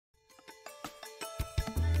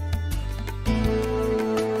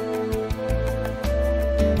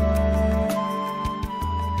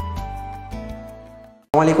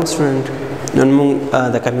Assalamualaikum student. Nun mung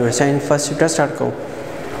the computer science first chapter start ko.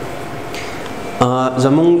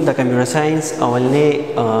 Zamung the computer science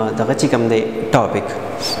awalne daga chikam de topic.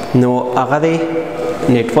 No agade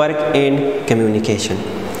network and communication.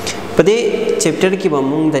 Pade chapter ki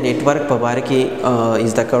bamung the network pabare ki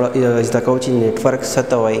is the coach network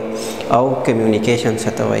satawai au communication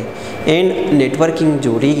satawai and networking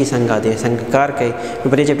jodi ki sanga de sangkar kai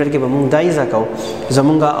pade chapter ki bamung dai zakau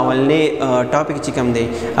zamunga awalne topic chikam de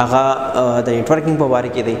aga the networking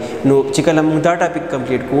pabare ki de no chikalam da topic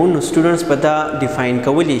complete ko no students pada define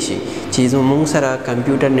kawali shi cheez mung sara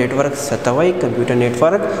computer network satawai computer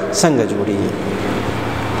network sanga jodi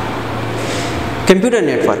Computer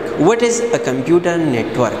network. What is a computer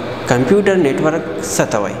network? Computer network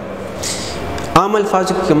satawai. Amal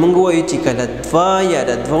fazu kamungu ayi kala dva ya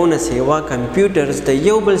da dvona sewa computers the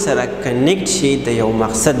yobal sara connect shi the yow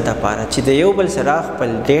maqsad da para chi the yobal sara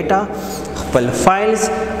khpal data khpal files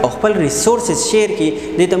or khpal resources share ki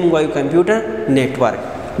de tamungu ayi computer network.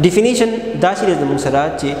 Definition dashi is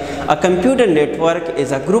the a computer network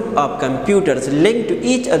is a group of computers linked to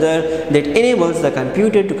each other that enables the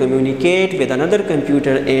computer to communicate with another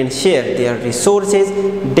computer and share their resources,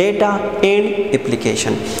 data and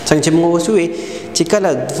application. Sanchimu wasui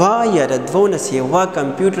chikala dva ya dvona sewa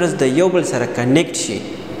computers the yobal sara connect shi.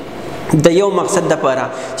 The yo maqsad da para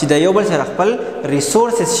chi the yobal sara khpal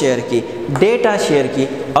resources share ki, data share ki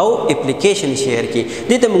au application share ki.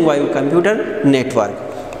 Dite mungwayu computer network.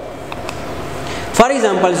 For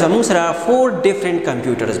example, there are 4 different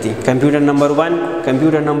computers. Computer number 1,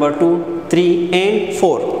 computer number 2, 3 and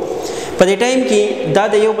 4. By the time ki da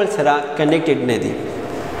yobal sara connected nedi.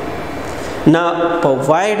 Na pa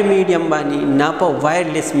wired medium bani, na pa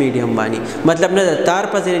wireless medium bani. Matlab na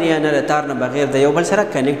tar pa zariya na tar na bagher da yobal sara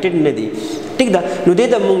connected nedi. ठीक दा नु दे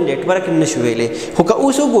द मुंग नेटवर्क न शुवेले होका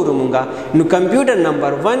उसो गुरु मुंगा नु computer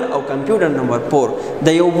number 1 और कंप्यूटर नंबर 4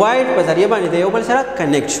 द यो वाइड पर जरिया बानी द यो बल सारा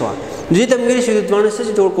कनेक्ट हुआ जी तम गिरी शुद्ध द्वानो से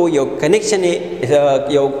जोड़ को यो कनेक्शन है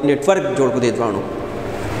यो नेटवर्क जोड़ को दे द्वानो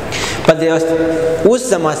पर उस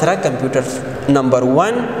समासरा computer number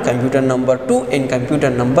 1 computer number 2 and computer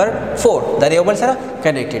number 4 द यो बल सारा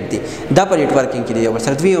कनेक्टेड दी द पर नेटवर्किंग के लिए यो बल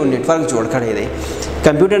सारा द्वि नेटवर्क जोड़ खड़े दे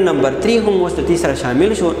कंप्यूटर नंबर 3 हम उस तीसरा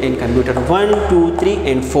शामिल शो इन कंप्यूटर 1 2 3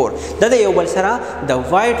 एंड 4 द योबल सरा द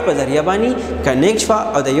वाइट पर जरिया बानी कनेक्ट फा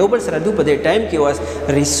और द योबल सरा दु पदे टाइम के वास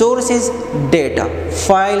resources data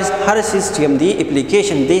files her system the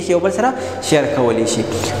application दे योबल सरा शेयर कवली शी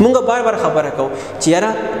मुंगा बार बार खबर रखो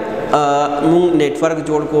चियारा मुंग नेटवर्क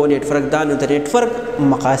जोड़ को नेटवर्क दान द नेटवर्क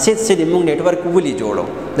मकासद से मुंग नेटवर्क वली जोड़ो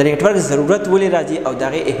द नेटवर्क ज़रूरत वली राजी और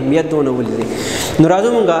दागे अहमियत दोनों वली दे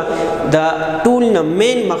नराजो मुंगा द टूल न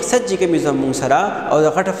मेन मकसद जी के मिज़म मुंग सरा और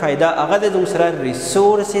द घटा फ़ायदा अगर दे सरा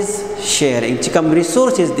रिसोर्सेज शेयरिंग चिकम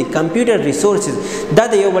resources the computer resources the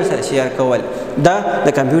योबल सरा शेयर कवल द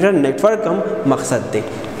कंप्यूटर नेटवर्क कम मकसद दे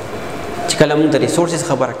चिकलम द रिसोर्सेज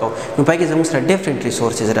खबर को नु पाई के जमुन सरा डिफरेंट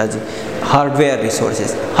रिसोर्सेज राजी हार्डवेयर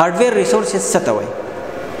रिसोर्सेज सतवई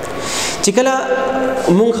चिकला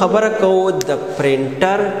मुंग खबर को द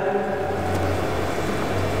प्रिंटर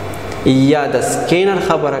या द स्कैनर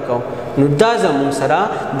खबर को नु दा जमुन सरा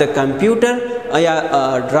द कंप्यूटर या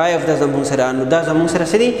ड्राइव द जमुन सरा नु दा जमुन सरा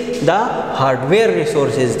सदी द हार्डवेयर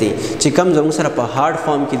रिसोर्सेज दी चिकम जमुन सरा प हार्ड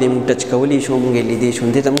फॉर्म की दे मुंग टच कवली शो मुंग ली दे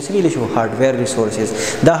शुंदे जमुन सरी ले show hardware resources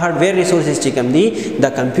the hardware resources चिकम दी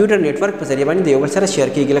द कंप्यूटर नेटवर्क पर जरिया बानी दे योबल सरा शेयर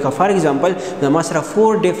की गेला फॉर एग्जांपल जमा सरा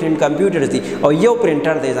 4 डिफरेंट कंप्यूटर्स दी और यो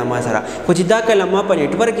प्रिंटर दे जमा सरा कुछ दा कलमा पर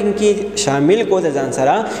नेटवर्किंग की शामिल को दे जान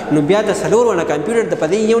सरा नु बिया द सलोर वाला कंप्यूटर द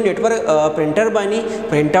पदे यो नेटवर्क प्रिंटर बानी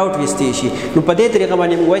प्रिंट आउट विस्ती शी नु पदे तरीका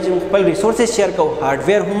बानी मुंग वाज पल रिसोर्सेज शेयर को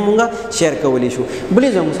हार्डवेयर हम मुंगा शेयर कवली शो बली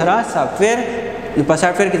जम सरा सॉफ्टवेयर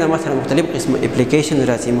सॉफ्टवेयर की जमा सरा मुख्तलिफ किस्म एप्लीकेशन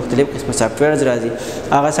राजी मुख्तलिफ किस्म सॉफ्टवेयर राजी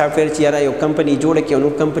आगा सॉफ्टवेयर चियारा यो कंपनी जोड़ के उन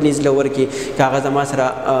कंपनीज लवर की कागा जमा सरा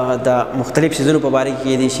द मुख्तलिफ सीजन पर बारी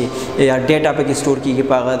की दिशी या डेटा पे की स्टोर की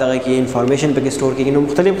पागा दगा की इंफॉर्मेशन पे की स्टोर की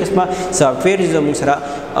मुख्तलिफ किस्म सॉफ्टवेयर जम सरा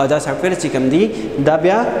द सॉफ्टवेयर चिकम दी द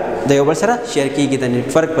ब्या द योबल सरा शेयर की द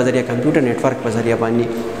नेटवर्क पर जरिया कंप्यूटर नेटवर्क पर जरिया बानी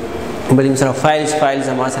बलिंग सरा फाइल्स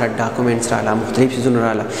जमा सरा डॉक्यूमेंट्स राला मुख्तलिफ चीज़ों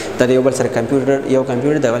राला द योबल सरा कंप्यूटर यो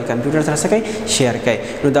कंप्यूटर दवल कंप्यूटर सरा सके शेयर कई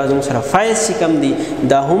नु दा सरा फाइल्स चिकम दी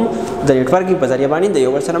द हम द नेटवर्क की बजरिया बानी द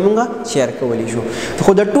योबल सरा मुंगा शेयर को वली शो तो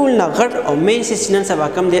खुद टूल ना घट और मेन सिस्टम सब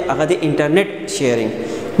कम दे अगर दे इंटरनेट शेयरिंग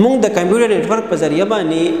मुंग द कंप्यूटर नेटवर्क बजरिया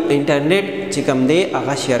बानी इंटरनेट चिकम दे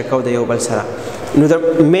अगर शेयर को द योबल सरा नु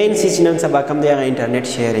द मेन सिस्टम सब कम दे अगर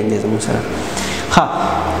इंटरनेट शेयरिंग दे सरा हाँ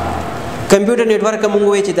کمپیوټر نتورک موږ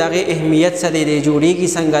وایي چې دغه اهمیت څه دی جوړیږي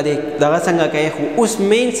څنګه دی دغه څنګه کوي خو اوس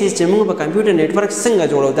مین چیز چې موږ په کمپیوټر نتورک څنګه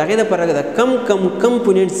جوړو دغه لپاره د کم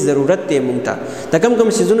کمپوننټس ضرورت دی موږ ته د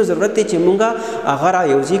کم شیزونو ضرورت دی چې موږ هغه را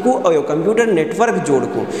یوځي کو او یو کمپیوټر نتورک جوړ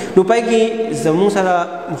کو نو پای کې زموږ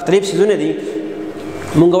سره مختلف شیزونه دي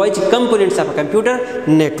موږ وایي چې کمپوننټس اف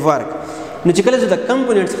کمپیوټر نتورک نو چې کله زه د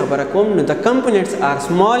کمپوننټس خبره کوم نو د کمپوننټس آر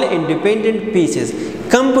سمال انډیپندنٹ پیسز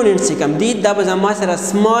کمپوننټس چې کوم دي دا به زما سره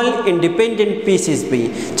سمال انډیپندنٹ پیسز وي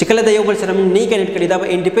چې کله د یو بل سره موږ نه کنیکټ کړي دا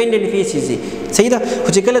به انډیپندنٹ پیسز دي صحیح ده خو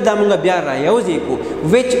چې کله دا موږ بیا را یوځي کو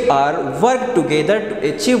which are work together to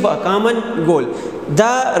achieve a common goal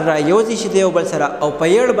دا را یوځي چې د یو بل سره او په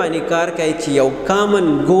یړ باندې کار کوي چې یو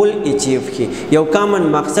کامن ګول اچیو کړي یو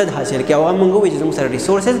کامن مقصد حاصل کړي او موږ وایو چې موږ سره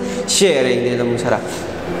ریسورسز شیرینګ دي زموږ سره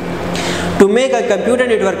To make a computer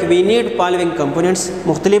network, we need following components.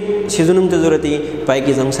 مختلف چیزونو ته ضرورت دي پای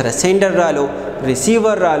کې زموږ سره سینډر رالو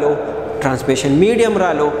ریسیور رالو ټرانسمیشن میډیم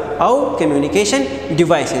رالو او کمیونیکیشن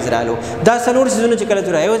ډیوایسز رالو دا څلور چیزونه چې کله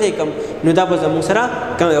رايوځي کوم نو دا به زموږ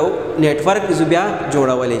سره یو نیټورک بیا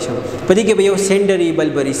جوړولی شم په دې کې به یو سینډر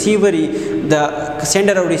بل به ریسیور د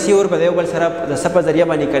سینډر او ریسیور په یو بل سره د څه په ذریعه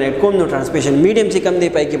باندې کنیکټ کوم نو ټرانسمیشن میډیم چې کوم دی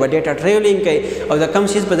پای کې به ډیټا ټریولینګ کوي او د کم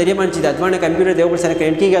شیز په ذریعه باندې چې د دوه کمپیوټر د یو بل سره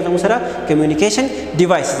کنیکټ کیږي زموږ سره کمیونیکیشن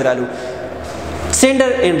ډیوایسز رالو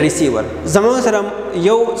سینډر اینڈ ریسیور زموږ سره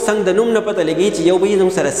یو څنګه د نوم نه پته لګي چې یو به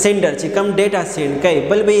زموږ سره سینډر چې کم ډیټا سینډ کوي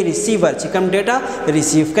بل به ریسیور چې کم ډیټا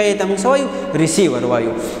ریسیو کوي ته موږ وایو ریسیور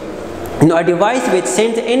وایو Now, a device which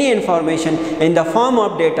sends any information in the form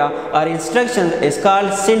of data or instructions is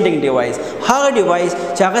called sending device. هغه device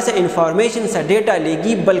چې هغه څه information څه data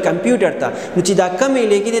لګي بل کمپیوټر ته نو چې دا کمې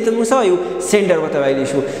لګي ته موږ وایو سینډر ورته ویلی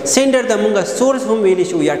شو سینډر ته موږ سورس هم ویلی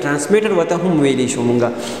شو یا ټرانسمیټر ورته هم ویلی شو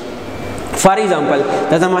موږ فار ایگزامپل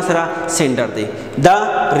دا زما سره سینډر دی دا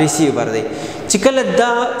ریسیور دی چې کله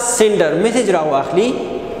دا سینډر میسج راواخلي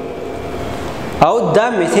او دا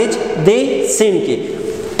میسج دی سینډ کی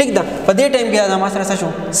ٹھیک ده په دې ټایم کې زما سره څه شو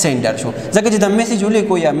سینډر شو ځکه چې د میسج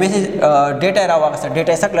ولیکو یا میسج ډیټا راواغسته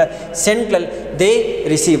ډیټا سکله سینډ کړل د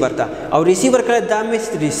ریسیور ته او ریسیور کله دا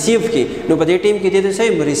میسج ریسیو کی نو په دې ټایم کې د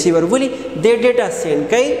څه ریسیور ولی د ډیټا سینډ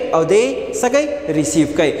کوي او د څه کوي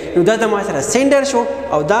ریسیو کوي نو دا زما سره سینډر شو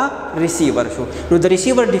او دا ریسیور شو نو د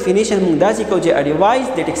ریسیور ډیفینیشن موږ داسې کوو چې ا ډیوایس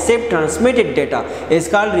دیٹ ایکسپټ ټرانسمیټډ ډیټا از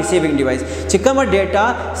کالډ ریسیوینګ ډیوایس چې کوم ډیټا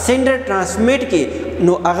سینډر ټرانسمیټ کی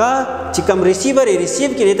نو هغه چې کوم ریسیور ریسیو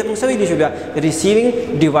کړي ته موږ ویلی شو بیا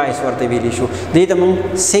ریسیوینګ ډیوایس ورته ویلی شو دې ته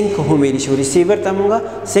موږ سینک هم ویلی شو ریسیور ته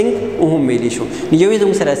موږ سینک هم ویلی شو یو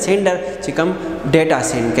زموږ سره سینډر چې کوم ډیټا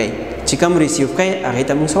سینډ کوي چې کوم ریسیو کوي هغه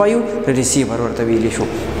ته موږ وایو ریسیور ورته ویلی شو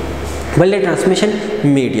بل ټرانسمیشن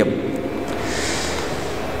میډیم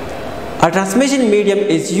A transmission medium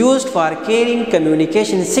is used for carrying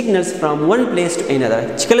communication signals from one place to another.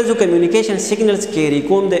 چې کله زه communication signals carry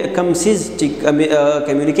کوم د کم سیز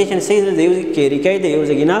communication signals د یو carry کوي د یو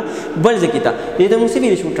ځای نه بل ځای ته دې ته موږ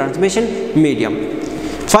ویل شو transmission medium.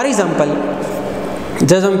 For example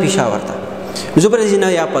ځم پېښور ته زه پر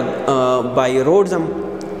ځینه یا په by road ځم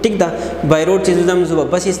ٹھیک ده بای روډ چې زم زه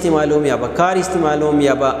بس استعمالوم یا به کار استعمالوم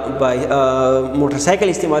یا به موټر سایکل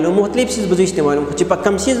استعمالوم مختلف چیز به استعمالوم چې په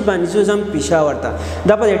کم چیز باندې زم پېښور ته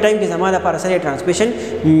دا په دې ټایم کې زما لپاره سره ټرانسمیشن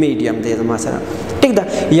میډیم دی زما سره ٹھیک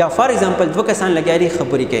ده یا فار ایگزامپل دوه کسان لګیاري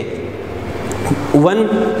خبرې کوي ون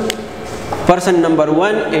پرسن نمبر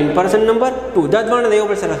 1 اینڈ پرسن نمبر 2 دا دوه د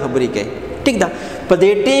یو بل سره خبرې کوي ٹھیک ده په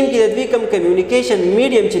دې ټیم کې د دوی کوم کمیونیکیشن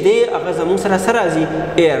میډیم چې دی هغه زموږ سره راځي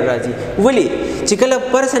ایر راځي ولی چې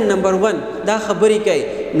کله پرسن نمبر 1 دا خبرې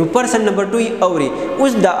کوي نو پرسن نمبر 2 اوري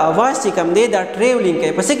اوس دا आवाज چې کوم دی دا ټریولینګ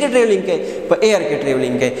کوي په سکه ټریولینګ کوي په ایر کې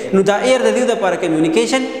ټریولینګ کوي نو دا ایر د دې لپاره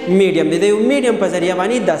کمیونیکیشن میډیم دی یو میډیم په ذریعہ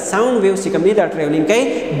باندې دا ساوند ویو چې کوم دی دا ټریولینګ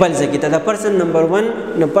کوي بل ځکه ته دا پرسن نمبر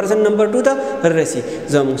 1 نو پرسن نمبر 2 ته رسي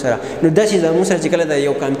زموږ سره نو دا چې زموږ سره چې کله دا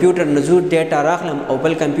یو کمپیوټر نزور ډیټا راخلم او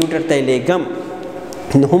بل کمپیوټر ته لګم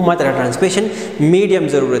نو هم ماته ټرانسمیشن میډیم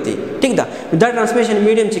ضرورت دی ٹھیک ده دا ټرانسمیشن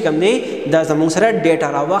میډیم چې کوم دی دا زموږ سره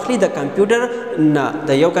ډیټا راواخلي د کمپیوټر نه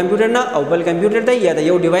د یو کمپیوټر نه او بل کمپیوټر ته یا د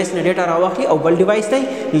یو ډیوایس نه ډیټا راواخلي او بل ډیوایس ته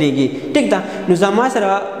لېږي ٹھیک ده نو زما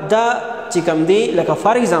سره دا چې کوم دی لکه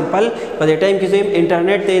فار ایگزامپل په دې ټایم کې زم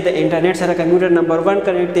انټرنیټ ته د انټرنیټ سره کمپیوټر نمبر 1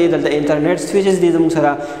 کنیکټ دی د انټرنیټ سویچز دي زموږ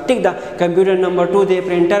سره ټیک دا کمپیوټر نمبر 2 دی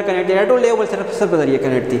پرینټر کنیکټ دی ټول یو بل سره په ذریعہ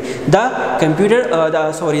کنیکټ دي دا کمپیوټر دا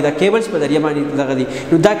سوري دا کیبلز په ذریعہ باندې دغه دي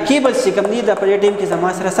نو دا کیبلز چې کوم دي د په دې ټایم کې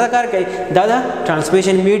زما سره کار کوي دا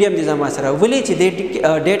ټرانسمیشن میډیم دی زما سره ولې چې د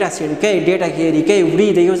ډیټا سینډ کوي ډیټا کیری کوي وړي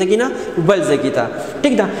د یو ځای نه بل ځای ته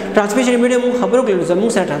ټیک دا ټرانسمیشن میډیم خبرو کړو زموږ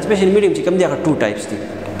سره ټرانسمیشن میډیم چې کوم دی هغه 2 ټایپس دي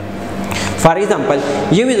فار ایگزامپل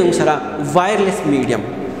یو زموږ سره وایرلیس میډیم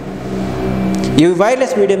یو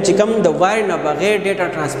وایرلیس میډیم چې کوم د وایر نه بغیر ډیټا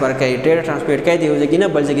ترانسفر کوي، ډیټا ترانسمیټ کوي د یو ځای نه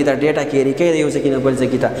بل ځای ته، ډیټا کیری کوي د یو ځای نه بل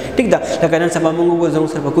ځای ته. ټیک ده، لکه نن سبا موږ وګورو زموږ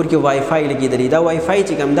سره په کور کې وای فای لګېدلی، دا وای فای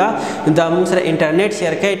چې کوم دا موږ سره انټرنیټ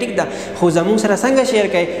شیر کوي. ټیک ده، خو زموږ سره څنګه شیر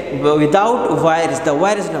کوي؟ وداوټ وایرس، د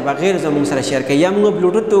وایرس نه بغیر زموږ سره شیر کوي. یا موږ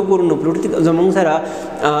بلوټوث ته وګورو نو بلوټوث زموږ سره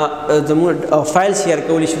زموږ فایل شیر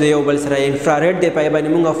کولی شو د یو بل سره، انفراريډ دی پای باندې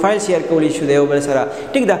موږ فایل شیر کولی شو د یو بل سره.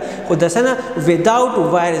 ټیک ده، خو د سنه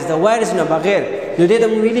وداوټ وایرس، د وایرس نه بغیر، نو دې ته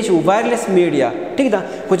موږ ویلی شو وایرلیس میډیا. ټیک ده،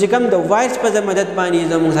 خو چې کوم د وایرس په مدد باندې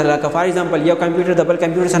زموږ سره، لکه فار ایگزامپل یو کمپیوټر د بل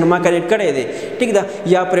کمپیوټر سره ما کنیکټ کړی دی. ټیک ده،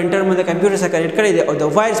 یا پرنټر مې د کمپیوټر سره کنیکټ کړی دی او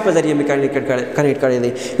د وایرس په ذریعه مې کنیکټ کړی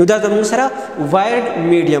دی، نو دا زموږ سره وایرډ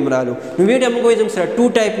میډیم رالو. نو میډیم موږ زموږ سره 2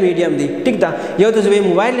 ټایپ میډیم دی. ټیک ده، یو ته ویم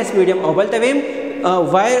وایرلیس میډیم او بل ته ویم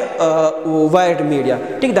وایرډ میډیا.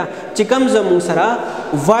 ټیک ده، چې کوم زموږ سره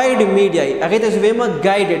وایرډ میډیا هغه ته ویم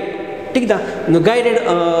ګایډډ. ټیک ده، نو ګایډډ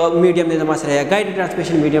میډیم دی زما سره، یا ګایډډ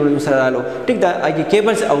ترانسمیشن میډیم زما سره رالو. ټیک ده، هغه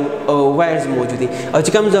کیبلز او وایرز موجود دي. او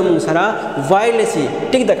چې کوم زموږ سره وایرلیس،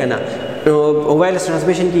 ټیک ده کنه، وایرلیس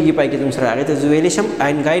ترانسمیشن کیږي پای کې زموږ سره هغه ته ویلی شم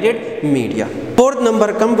ان ګایډډ میډیا. فورث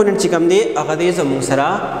نمبر کمپوننت چې کوم دی هغه دی زموږ سره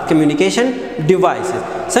کمیونیکیشن ډیوایسز.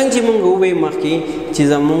 څنګه چې موږ ووایو مخکې چې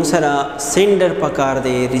زموږ سره سینډر پکار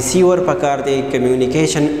دی، ریسیور پکار دی،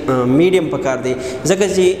 کمیونیکیشن میډیم پکار دی. ځکه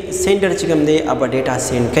چې سینډر چې کوم دی هغه ډیټا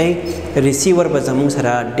سینډ کوي، ریسیور به زموږ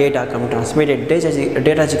سره ډیټا کم ټرانسمیټډ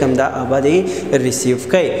ډیټا چې کوم دا هغه دی ریسیو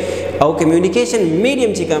کوي. او کمیونیکیشن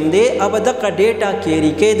میډیم چې کوم دی هغه دغه ډیټا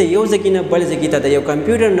کیری کوي د یو ځای نه بل ځای ته، د یو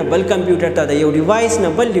کمپیوټر نه بل کمپیوټر ته، د یو ډیوایس نه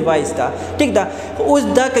بل ډیوایس ته. ټیک ده، اوس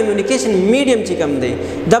دا کمیونیکیشن میډیم چې کوم دی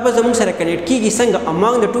دا به زموږ سره کنیکټ کیږي څنګه؟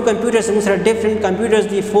 امانګ د 2 کمپیوټرز زموږ سره ډیفرنٹ کمپیوټرز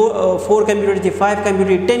دي، 4 کمپیوټرز دي، 5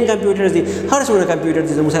 کمپیوټر، 10 کمپیوټرز دي، هر څومره کمپیوټر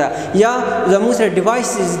دي زموږ سره، یا زموږ سره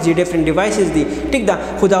ډیوایسز دي، ډیفرنٹ ډیوایسز دي. ټیک ده،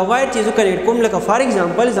 خو دا وایر چې زه کنیکټ کوم، لکه فار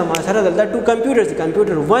ایگزامپل زما سره دلته 2 کمپیوټرز دي،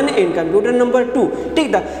 کمپیوټر 1 and کمپیوټر نمبر 2.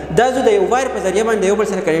 ټیک ده، دا زه د یو وایر په ذریعه باندې یو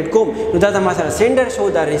بل سره کنیکټ کوم، نو دا زما سره سینډر شو،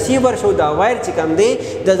 دا ریسیور شو، دا وایر چې کوم دی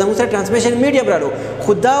دا زموږ سره ټرانسمیشن میډیم رالو.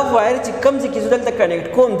 خو دا وایر چې کوم ځای کې زه دلته کنیکټ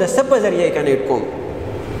کوم د څه په ذریعه کنیکټ کوم،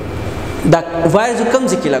 دا وایر زه کوم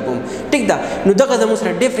ځای کې لګوم. ټیک ده، نو دغه زموږ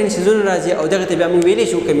سره ډیفرنٹ سیزونه راځي او دغه ته بیا موږ ویلی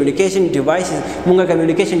شو کمیونیکیشن ډیوایسز. موږ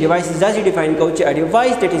کمیونیکیشن ډیوایسز داسې ډیفاین کوو چې ا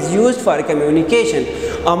ډیوایس دیٹ از یوزډ فار کمیونیکیشن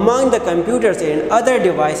among the computers and other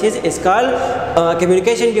devices is called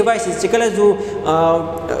communication devices. چې کله زه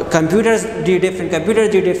کمپیوټرز دي، ډیفرنٹ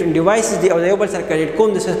کمپیوټرز دي، ډیفرنٹ ډیوایسز دي او د یو بل سره کنیکټ کوم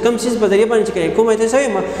د کوم چیز په ذریعه باندې چې کنیکټ کوم ته څه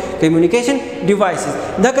وایم؟ کمیونیکیشن ډیوایسز.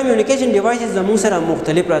 دا کمیونیکیشن ډیوایسز زموږ سره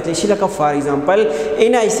مختلف راتلی شي، لکه فار ایگزامپل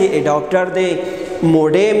NIC اډاپټر دی،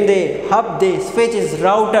 موډیم دی، هب دی، سویچز،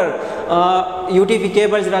 راوټر، UTP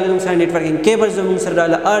کیبلز راغلل زموږ سره، نیټورکینګ کیبلز زموږ سره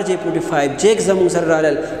راغلل، RJ45 جیکس زموږ سره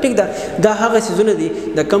راغلل. ټیک ده، دا هغه څیزونه دي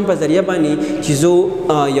د کوم په ذریعه باندې چې زه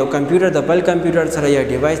یو کمپیوټر د بل کمپیوټر سره یا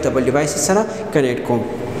ډیوایس د بل ډیوایس سره کنیکټ کوم.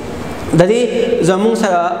 د دې زموږ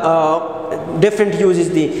سره ډیفرنٹ یوزز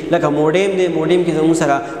دي، لکه موډیم دی، موډیم کې زموږ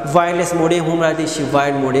سره وایرلیس موډیم هم راځي شي،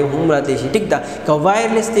 وایرډ موډیم هم راځي شي. ټیک ده، که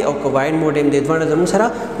وایرلیس دی او که وایرډ موډیم دی، دواړه زموږ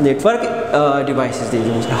سره نیټورک ډیوایسز دي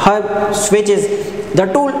زموږ سره. هب، سویچز، دا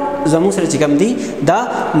ټول زموږ سره چې کوم دي دا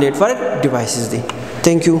نیټورک ډیوایسز دي.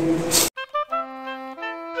 تھینک یو.